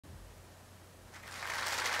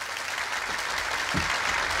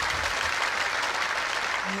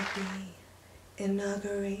Happy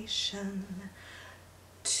inauguration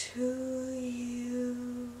to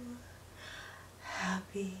you.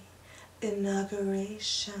 Happy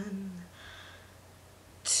inauguration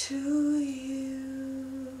to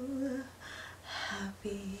you.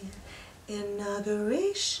 Happy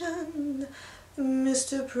inauguration,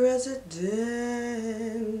 Mr. President.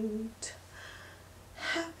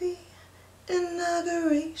 Happy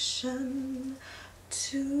inauguration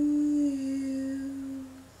to you.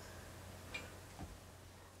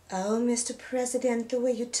 Oh, Mr. President, the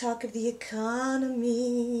way you talk of the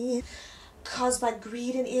economy caused by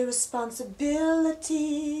greed and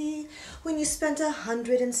irresponsibility when you spent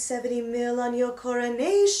 170 mil on your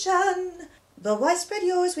coronation. But why spread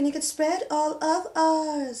yours when you could spread all of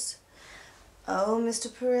ours? Oh,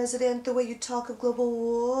 Mr. President, the way you talk of global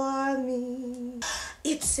warming.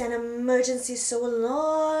 It's an emergency so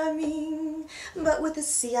alarming, but with the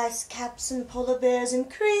sea ice caps and polar bears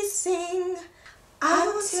increasing, I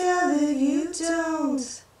don't tell it, you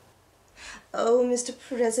don't. Oh, Mr.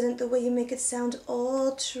 President, the way you make it sound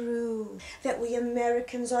all true, that we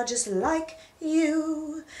Americans are just like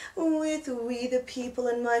you, with we the people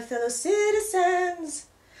and my fellow citizens,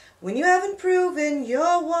 when you haven't proven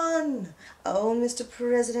you're one. Oh, Mr.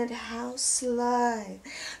 President, how sly,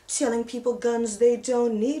 telling people guns they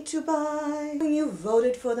don't need to buy, when you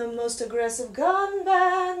voted for the most aggressive gun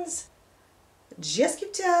bans. Just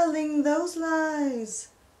keep telling those lies.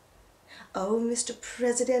 Oh, Mr.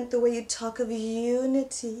 President, the way you talk of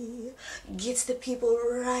unity gets the people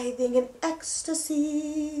writhing in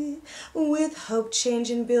ecstasy, with hope, change,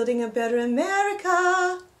 and building a better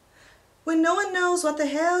America, when no one knows what the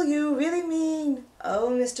hell you really mean. Oh,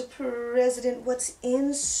 Mr. President, what's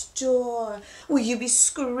in store? Will you be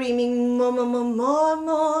screaming more, more, more, more,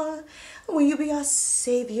 more? Will you be our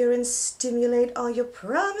savior and stimulate all your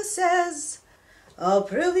promises? I'll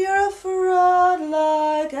prove you're a fraud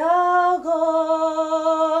like Al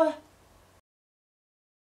Gore.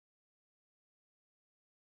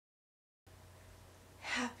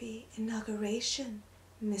 Happy inauguration,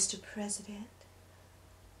 Mr. President.